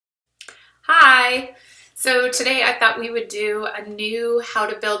Hi! So today I thought we would do a new how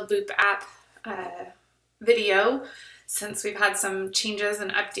to build Loop app video since we've had some changes and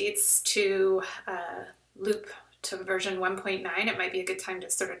updates to Loop to version 1.9. It might be a good time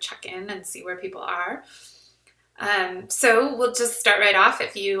to sort of check in and see where people are. So we'll just start right off.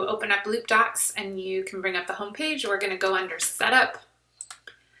 If you open up Loop Docs and you can bring up the home page, we're going to go under Setup,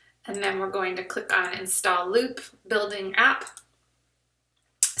 and then we're going to click on Install Loop Building App.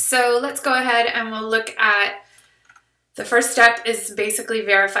 So let's go ahead and we'll look at the first step is basically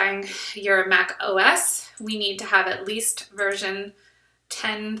verifying your Mac OS. We need to have at least version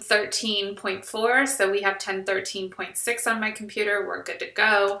 10.13.4, so we have 10.13.6 on my computer. We're good to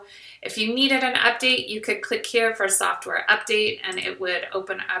go. If you needed an update, you could click here for software update and it would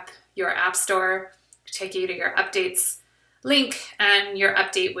open up your app store, take you to your updates link, and your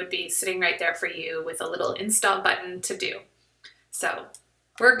update would be sitting right there for you with a little install button to do. So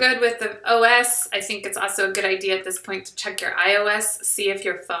we're good with the OS. I think it's also a good idea at this point to check your iOS, see if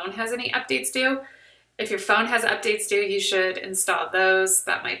your phone has any updates due. If your phone has updates due, you should install those.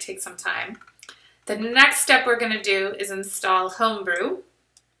 That might take some time. The next step we're going to do is install Homebrew.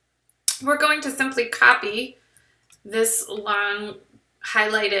 We're going to simply copy this long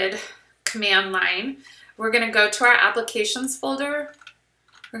highlighted command line. We're going to go to our Applications folder.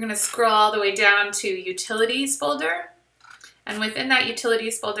 We're going to scroll all the way down to Utilities folder. And within that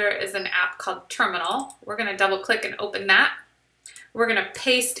Utilities folder is an app called Terminal. We're going to double click and open that. We're going to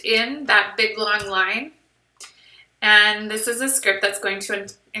paste in that big long line. And this is a script that's going to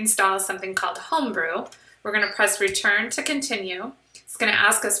install something called Homebrew. We're going to press return to continue. It's going to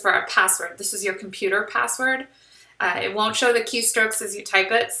ask us for our password. This is your computer password. It won't show the keystrokes as you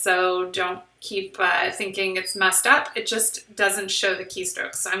type it, so don't keep thinking it's messed up. It just doesn't show the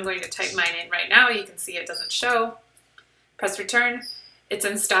keystrokes. So I'm going to type mine in right now. You can see it doesn't show. Press return. It's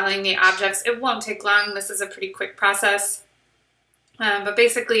installing the objects. It won't take long. This is a pretty quick process. But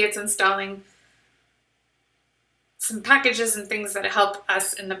basically it's installing some packages and things that help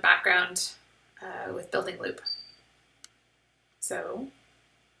us in the background with building Loop. So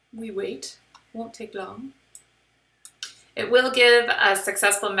we wait. Won't take long. It will give a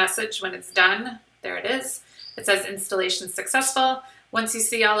successful message when it's done. There it is. It says installation successful. Once you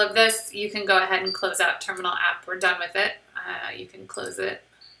see all of this, you can go ahead and close out Terminal app. We're done with it. You can close it,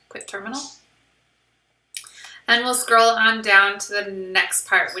 quit Terminal. And we'll scroll on down to the next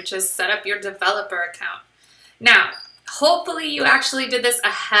part, which is set up your developer account. Now, hopefully you actually did this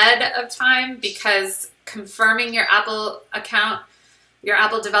ahead of time because confirming your Apple account, your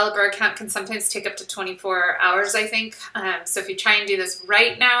Apple developer account can sometimes take up to 24 hours, I think. So if you try and do this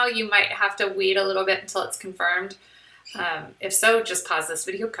right now, you might have to wait a little bit until it's confirmed. If so, just pause this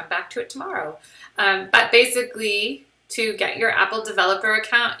video, come back to it tomorrow. But basically, to get your Apple developer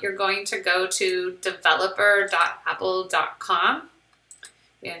account, you're going to go to developer.apple.com.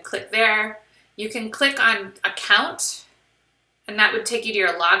 You're going to click there. You can click on account, and that would take you to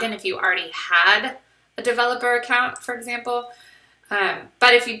your login if you already had a developer account, for example.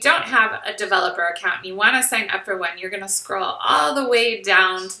 But if you don't have a developer account and you want to sign up for one, you're going to scroll all the way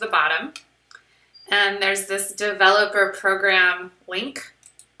down to the bottom. And there's this developer program link.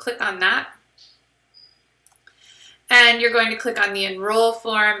 Click on that. And you're going to click on the enroll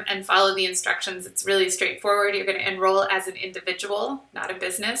form and follow the instructions. It's really straightforward. You're going to enroll as an individual, not a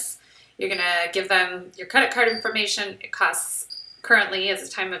business. You're going to give them your credit card information. It costs currently, as the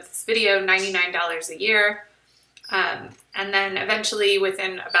time of this video, $99 a year. And then eventually,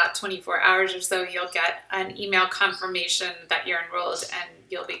 within about 24 hours or so, you'll get an email confirmation that you're enrolled and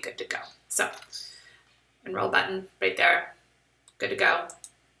you'll be good to go. So, enroll button right there, good to go.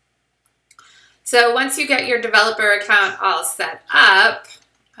 So once you get your developer account all set up,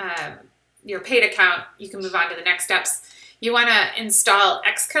 your paid account, you can move on to the next steps. You want to install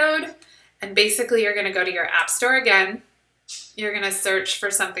Xcode, and basically you're going to go to your App Store again. You're going to search for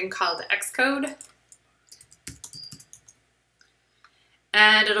something called Xcode.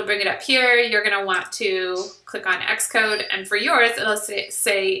 And it'll bring it up here. You're going to want to click on Xcode, and for yours, it'll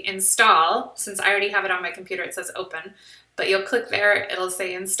say install. Since I already have it on my computer, it says open, but you'll click there, it'll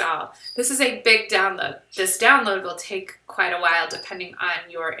say install. This is a big download. This download will take quite a while depending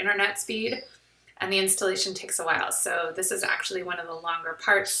on your internet speed, and the installation takes a while. So this is actually one of the longer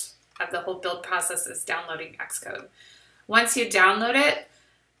parts of the whole build process is downloading Xcode. Once you download it,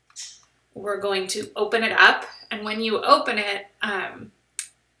 we're going to open it up, and when you open it,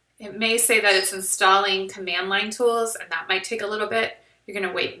 it may say that it's installing command line tools, and that might take a little bit. You're going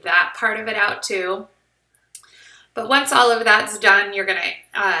to wait that part of it out too. But once all of that's done, you're going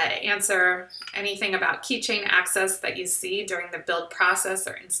to answer anything about keychain access that you see during the build process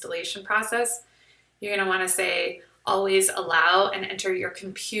or installation process. You're going to want to say always allow and enter your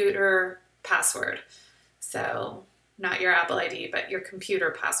computer password. So not your Apple ID, but your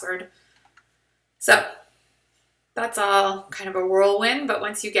computer password. So that's all kind of a whirlwind, but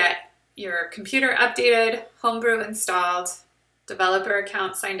once you get your computer updated, Homebrew installed, developer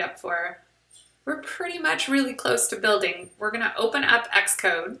account signed up for, we're pretty much really close to building. We're going to open up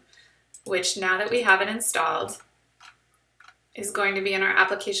Xcode, which now that we have it installed, is going to be in our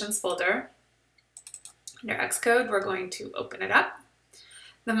applications folder. Under Xcode, we're going to open it up.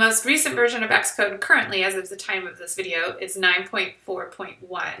 The most recent version of Xcode currently, as of the time of this video, is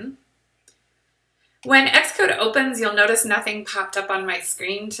 9.4.1. When Xcode opens, you'll notice nothing popped up on my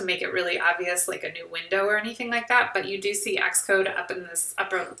screen to make it really obvious, like a new window or anything like that, but you do see Xcode up in this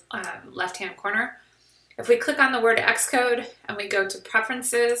upper left-hand corner. If we click on the word Xcode and we go to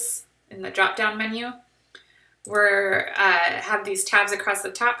Preferences in the drop-down menu, we have these tabs across the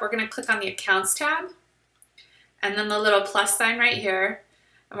top. We're going to click on the Accounts tab, and then the little plus sign right here,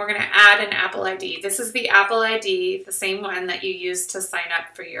 and we're going to add an Apple ID. This is the Apple ID, the same one that you used to sign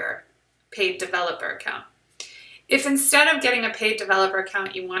up for your paid developer account. If instead of getting a paid developer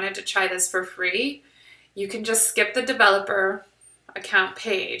account, you wanted to try this for free, you can just skip the developer account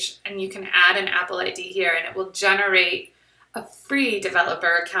page and you can add an Apple ID here, and it will generate a free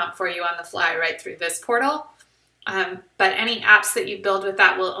developer account for you on the fly right through this portal. But any apps that you build with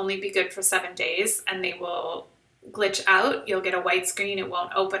that will only be good for 7 days, and they will glitch out. You'll get a white screen. It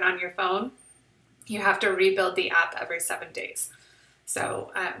won't open on your phone. You have to rebuild the app every 7 days.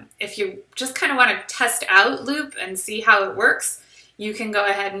 So if you just kind of want to test out Loop and see how it works, you can go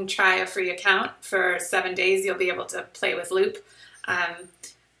ahead and try a free account for 7 days. You'll be able to play with Loop.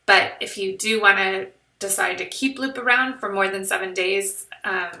 But if you do want to decide to keep Loop around for more than 7 days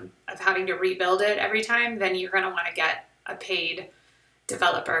of having to rebuild it every time, then you're going to want to get a paid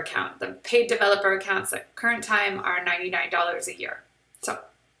developer account. The paid developer accounts at current time are $99 a year. So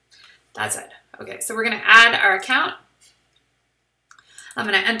that's it. Okay, so we're going to add our account. I'm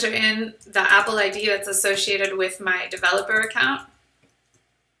going to enter in the Apple ID that's associated with my developer account.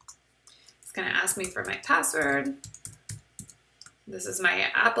 It's going to ask me for my password. This is my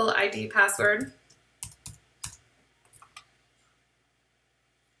Apple ID password.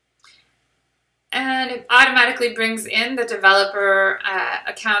 And it automatically brings in the developer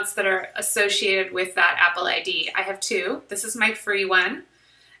accounts that are associated with that Apple ID. I have two. This is my free one,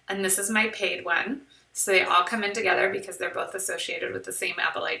 and this is my paid one. So they all come in together because they're both associated with the same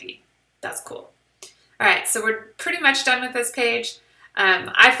Apple ID. That's cool. All right, so we're pretty much done with this page.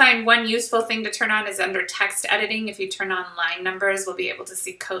 I find one useful thing to turn on is under text editing. If you turn on line numbers, we'll be able to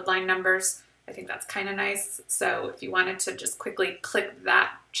see code line numbers. I think that's kind of nice. So if you wanted to just quickly click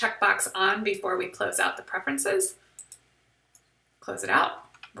that checkbox on before we close out the preferences, close it out.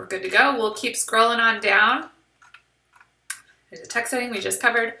 We're good to go. We'll keep scrolling on down. There's the text editing we just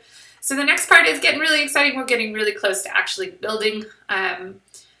covered. So the next part is getting really exciting. We're getting really close to actually building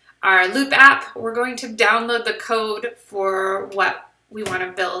our Loop app. We're going to download the code for what we want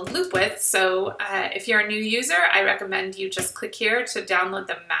to build Loop with. So if you're a new user, I recommend you just click here to download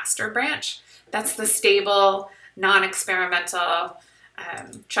the master branch. That's the stable, non-experimental,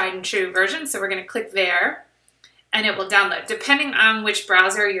 tried and true version. So we're going to click there and it will download. Depending on which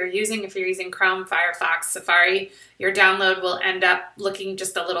browser you're using, if you're using Chrome, Firefox, Safari, your download will end up looking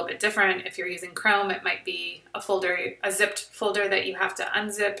just a little bit different. If you're using Chrome, it might be a folder, a zipped folder that you have to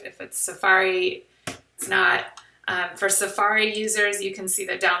unzip. If it's Safari, it's not. For Safari users, you can see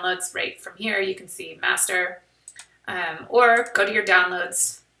the downloads right from here. You can see master, or go to your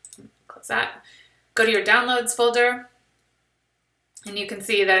downloads, close that, go to your downloads folder, and you can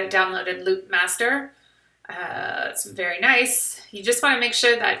see that it downloaded Loop Master. It's very nice. You just want to make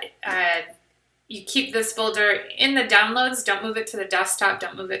sure that you keep this folder in the downloads. Don't move it to the desktop.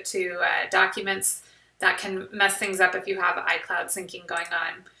 Don't move it to documents. That can mess things up if you have iCloud syncing going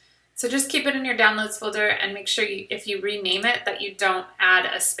on. So just keep it in your downloads folder and make sure if you rename it that you don't add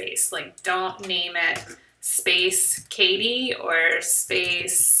a space. Like don't name it space Katie or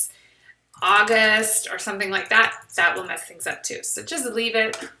space August or something like that. That will mess things up too. So just leave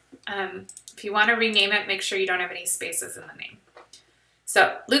it. If you want to rename it, make sure you don't have any spaces in the name.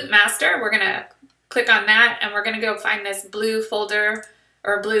 So Loop Master, we're going to click on that and we're going to go find this blue folder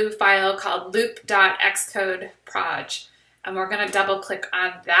or blue file called loop.xcodeproj. And we're going to double click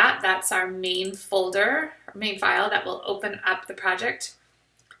on that. That's our main folder, our main file that will open up the project.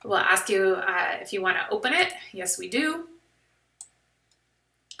 We'll ask you if you want to open it. Yes, we do.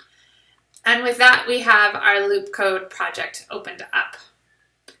 And with that, we have our loop code project opened up.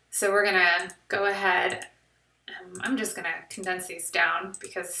 So we're gonna go ahead, I'm just gonna condense these down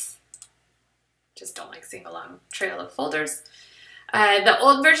because I just don't like seeing a long trail of folders. The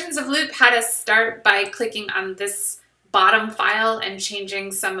old versions of Loop had us start by clicking on this bottom file and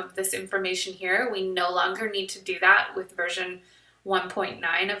changing some of this information here. We no longer need to do that with version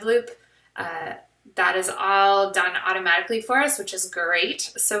 1.9 of Loop. That is all done automatically for us, which is great.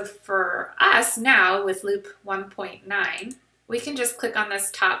 So for us now with Loop 1.9, we can just click on this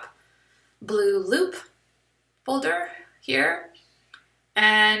top blue Loop folder here,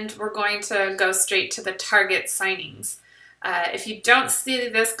 and we're going to go straight to the target signings. If you don't see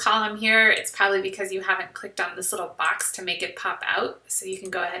this column here, it's probably because you haven't clicked on this little box to make it pop out. So you can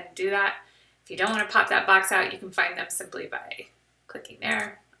go ahead and do that. If you don't want to pop that box out, you can find them simply by clicking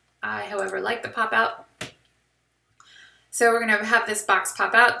there. I, however, like the pop out. So we're going to have this box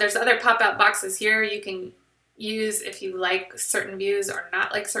pop out. There's other pop out boxes here you can use if you like certain views or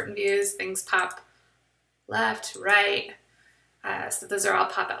not like certain views. Things pop left, right. So those are all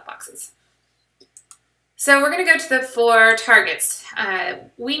pop out boxes. So we're going to go to the 4 targets.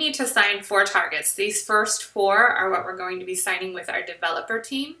 We need to sign 4 targets. These first 4 are what we're going to be signing with our developer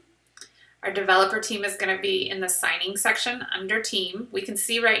team. Our developer team is going to be in the signing section under team. We can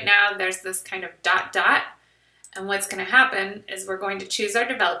see right now there's this kind of dot dot. And what's going to happen is we're going to choose our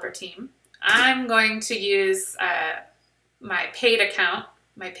developer team. I'm going to use my paid account.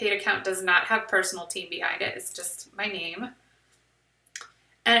 My paid account does not have personal team behind it. It's just my name.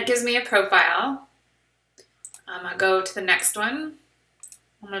 And it gives me a profile. I'm going to go to the next one.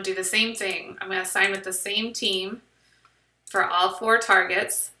 I'm going to do the same thing. I'm going to sign with the same team for all 4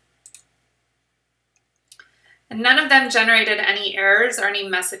 targets. And none of them generated any errors or any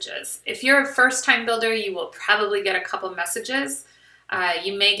messages. If you're a first-time builder, you will probably get a couple messages.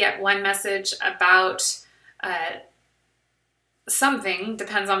 You may get one message about something,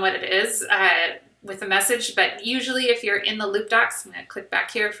 depends on what it is, with a message. But usually if you're in the loop docs, I'm going to click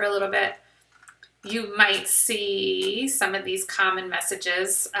back here for a little bit, you might see some of these common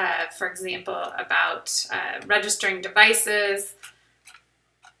messages, for example, about registering devices,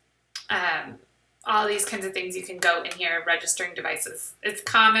 all these kinds of things. You can go in here, registering devices. It's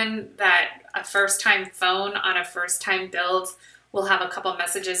common that a first-time phone on a first-time build will have a couple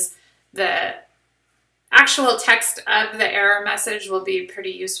messages. The actual text of the error message will be pretty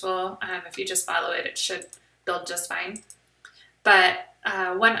useful. If you just follow it, it should build just fine. But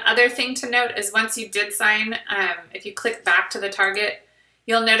one other thing to note is once you did sign, if you click back to the target,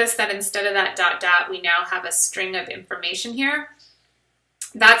 you'll notice that instead of that dot dot, we now have a string of information here.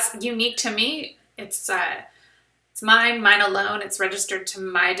 That's unique to me. It's mine alone. It's registered to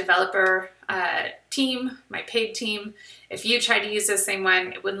my developer team, my paid team. If you try to use the same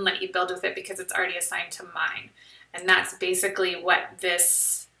one, it wouldn't let you build with it because it's already assigned to mine. And that's basically what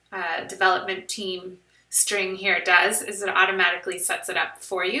this development team string here does, is it automatically sets it up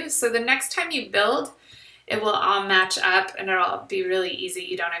for you. So the next time you build, it will all match up and it'll be really easy.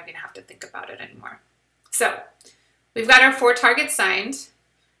 You don't even have to think about it anymore. So we've got our 4 targets signed.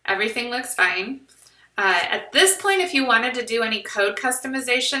 Everything looks fine. At this point, if you wanted to do any code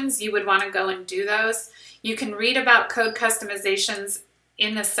customizations, you would want to go and do those. You can read about code customizations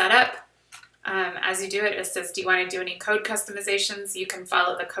in the setup. As you do it, it says, do you want to do any code customizations? You can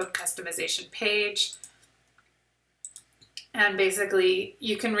follow the code customization page. And basically,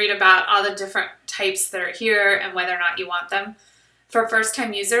 you can read about all the different types that are here and whether or not you want them. For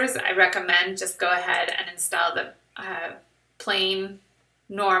first-time users, I recommend just go ahead and install the plain,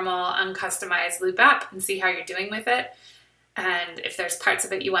 normal, uncustomized loop app and see how you're doing with it. And if there's parts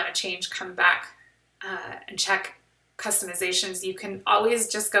of it you want to change, come back and check customizations. You can always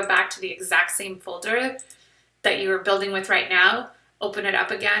just go back to the exact same folder that you are building with right now, open it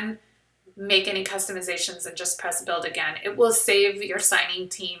up again, make any customizations, and just press build again. It will save your signing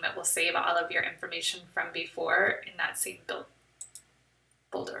team. It will save all of your information from before in that same build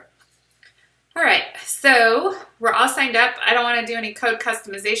folder. All right, so we're all signed up. I don't want to do any code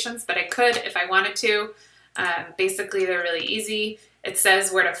customizations, but I could if I wanted to. Basically, they're really easy. It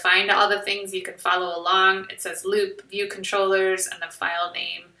says where to find all the things. You can follow along. It says loop, view controllers, and the file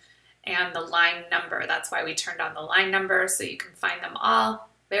name and the line number. That's why we turned on the line number, so you can find them all.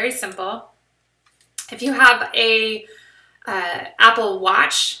 Very simple. If you have a Apple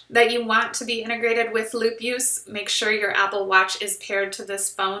Watch that you want to be integrated with Loop use, make sure your Apple Watch is paired to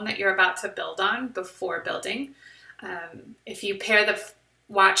this phone that you're about to build on before building. If you pair the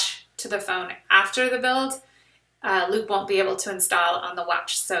watch to the phone after the build, Loop won't be able to install on the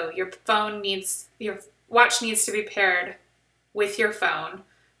watch. So your watch needs to be paired with your phone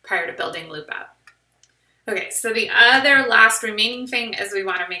prior to building loop app. Okay, so the other last remaining thing is we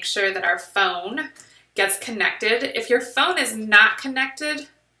want to make sure that our phone gets connected. If your phone is not connected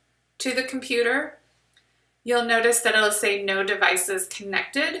to the computer, you'll notice that it'll say no devices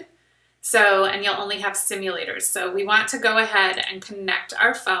connected. And you'll only have simulators. So we want to go ahead and connect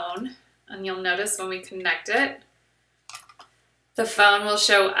our phone. And you'll notice when we connect it, the phone will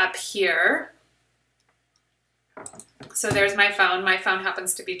show up here. So there's my phone. My phone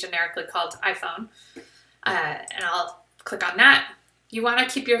happens to be generically called iPhone. And I'll click on that. You want to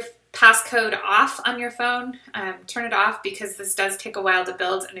keep your passcode off on your phone. Turn it off because this does take a while to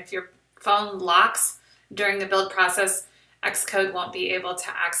build. And if your phone locks during the build process, Xcode won't be able to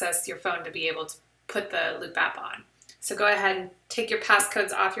access your phone to be able to put the loop app on. So go ahead and take your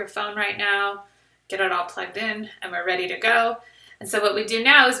passcodes off your phone right now, get it all plugged in, and we're ready to go. And so what we do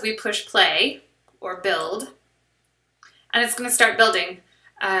now is we push play or build, and it's going to start building.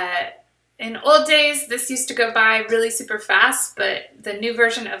 In old days, this used to go by really super fast, but the new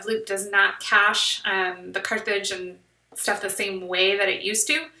version of Loop does not cache the cartridge and stuff the same way that it used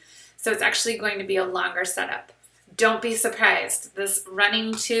to. So it's actually going to be a longer setup. Don't be surprised. This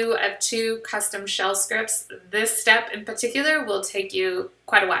running 2 of 2 custom shell scripts, this step in particular will take you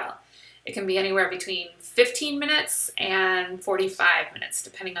quite a while. It can be anywhere between 15 minutes and 45 minutes,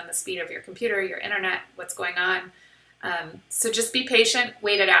 depending on the speed of your computer, your internet, what's going on. So just be patient,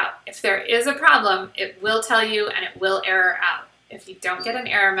 wait it out. If there is a problem, it will tell you and it will error out. If you don't get an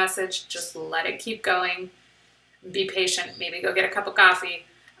error message, just let it keep going. Be patient, maybe go get a cup of coffee.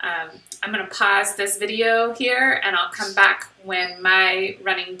 I'm going to pause this video here and I'll come back when my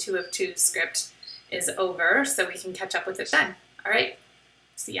running 2 of 2 script is over so we can catch up with it then. All right,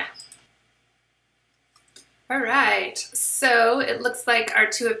 see ya. All right, so it looks like our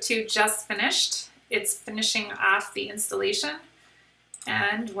 2 of 2 just finished. It's finishing off the installation,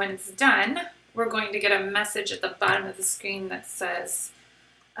 and when it's done, we're going to get a message at the bottom of the screen that says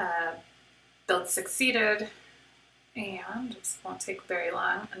build succeeded. And it won't take very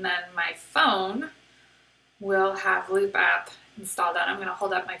long. And then my phone will have loop app installed on. I'm going to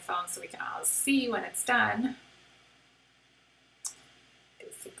hold up my phone so we can all see when it's done.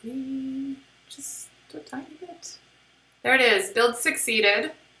 Basically, just a tiny bit. There it is, build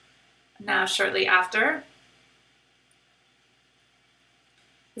succeeded. Now shortly after,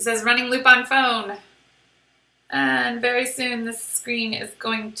 it says running loop on phone. And very soon this screen is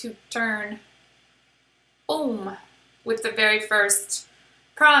going to turn boom with the very first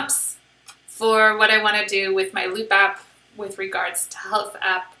prompts for what I want to do with my loop app with regards to health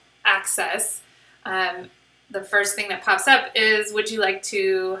app access. The first thing that pops up is, would you like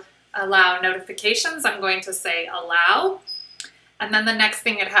to allow notifications? I'm going to say allow. And then the next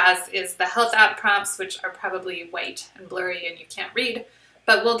thing it has is the health app prompts, which are probably white and blurry and you can't read,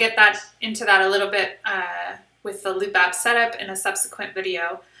 but we'll get into that a little bit with the loop app setup in a subsequent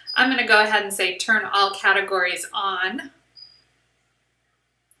video. I'm going to go ahead and say turn all categories on.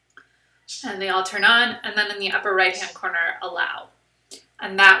 And they all turn on. And then in the upper right hand corner, allow.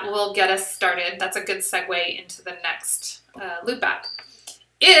 And that will get us started. That's a good segue into the next loop app.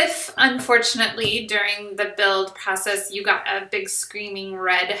 If, unfortunately, during the build process, you got a big screaming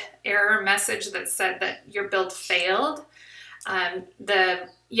red error message that said that your build failed, the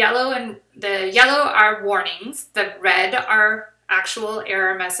yellow are warnings. The red are actual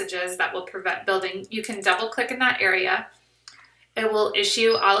error messages that will prevent building. You can double click in that area. It will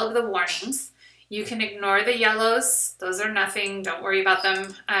issue all of the warnings. You can ignore the yellows. Those are nothing. Don't worry about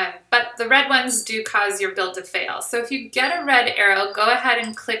them. But the red ones do cause your build to fail. So if you get a red arrow, go ahead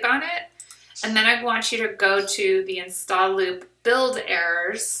and click on it. And then I want you to go to the install loop build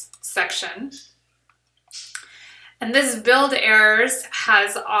errors section. And this build errors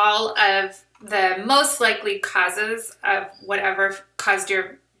has all of the most likely causes of whatever caused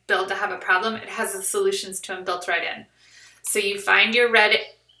your build to have a problem. It has the solutions to them built right in. So you find your red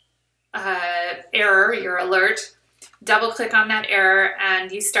error, your alert, double click on that error,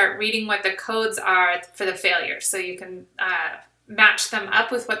 and you start reading what the codes are for the failure. So you can match them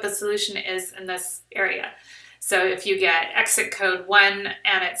up with what the solution is in this area. So if you get exit code 1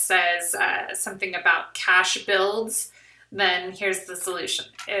 and it says something about cache builds, then here's the solution.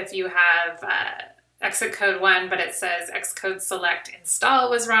 If you have exit code 1 but it says Xcode select install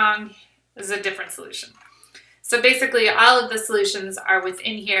was wrong, this is a different solution. So basically all of the solutions are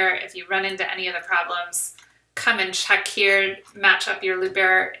within here. If you run into any of the problems, come and check here, match up your loop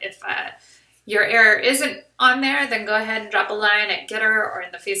error. If your error isn't on there, then go ahead and drop a line at Getter or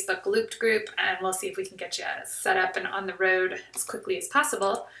in the Facebook Looped group, and we'll see if we can get you set up and on the road as quickly as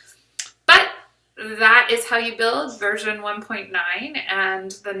possible. But that is how you build version 1.9,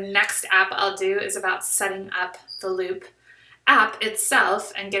 and the next app I'll do is about setting up the Loop app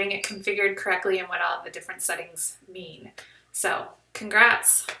itself and getting it configured correctly and what all the different settings mean. So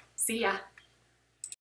congrats. See ya.